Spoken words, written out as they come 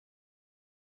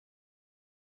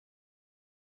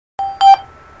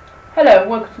Hello and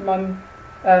welcome to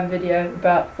my video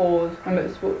about Forza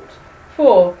Motorsports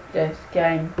 4 this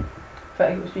game for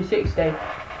Xbox 360.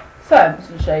 So I'm just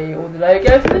going to show you all the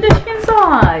logos and the disc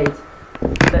inside.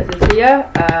 So it says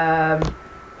here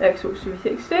Xbox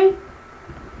 360.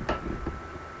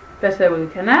 Best able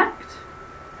to connect.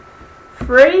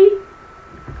 Free,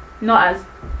 not as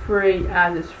free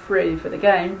as it's free for the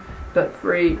game, but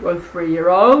free or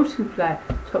 3-year-olds can play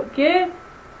Top Gear,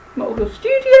 Motorsports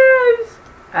Studios,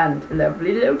 and a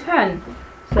lovely little 10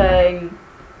 saying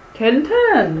Ken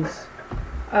turns.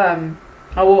 I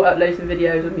will upload some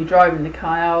videos of me driving the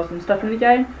cars and stuff in the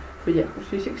game for the Xbox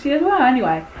 360 as well.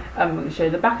 Anyway, I'm going to show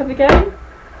you the back of the game.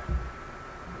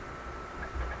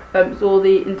 It's all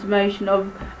the information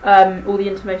of on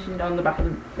the back of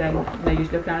the thing. No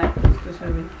use looking at it. It's just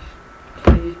going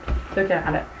to be looking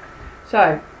at it.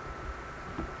 So,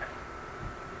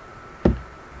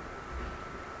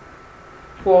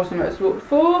 Forza Motorsport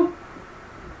 4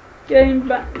 game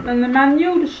back and the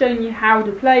manual, just showing you how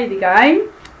to play the game.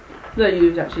 Don't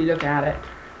use actually look at it,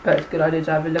 but it's a good idea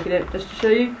to have a look at it just to show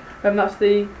you. That's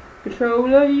the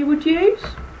controller you would use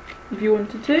if you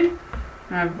wanted to.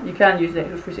 You can use the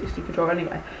Xbox 360 controller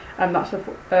anyway. That's a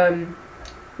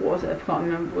what was it? I can't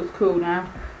remember what it's called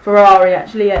now. Ferrari,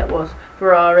 actually, yeah, it was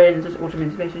Ferrari, and just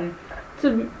automated transmission.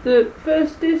 So the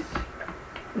first disc.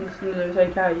 It's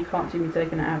okay, you can't see me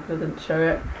taking it out because I didn't show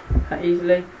it that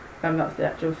easily. That's the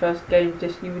actual first game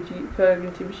disc you would plug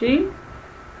into machine.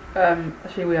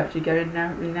 Actually, we actually go in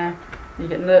now. You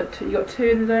get you got two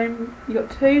in the game. You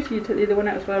got two, so you took the other one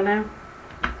out as well now.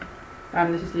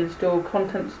 This is the install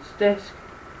contents disc,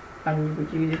 and you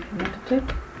would use it if you wanted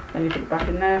to. Then you put it back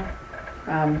in there.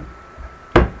 And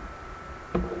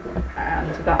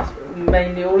so that's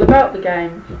mainly all about the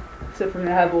game. Except from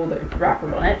they have all the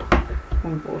wrapper on it.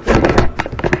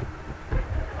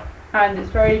 And it's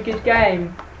a very good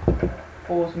game,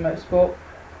 Forza Motorsport.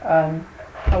 I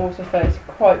also thought it's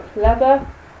quite clever.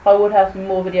 I would have some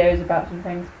more videos about some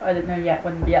things I don't know yet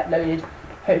when they'll be uploaded,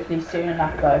 hopefully soon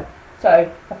enough though.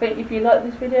 So I think if you like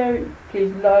this video,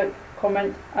 please like,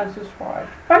 comment and subscribe.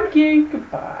 Thank you,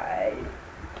 goodbye.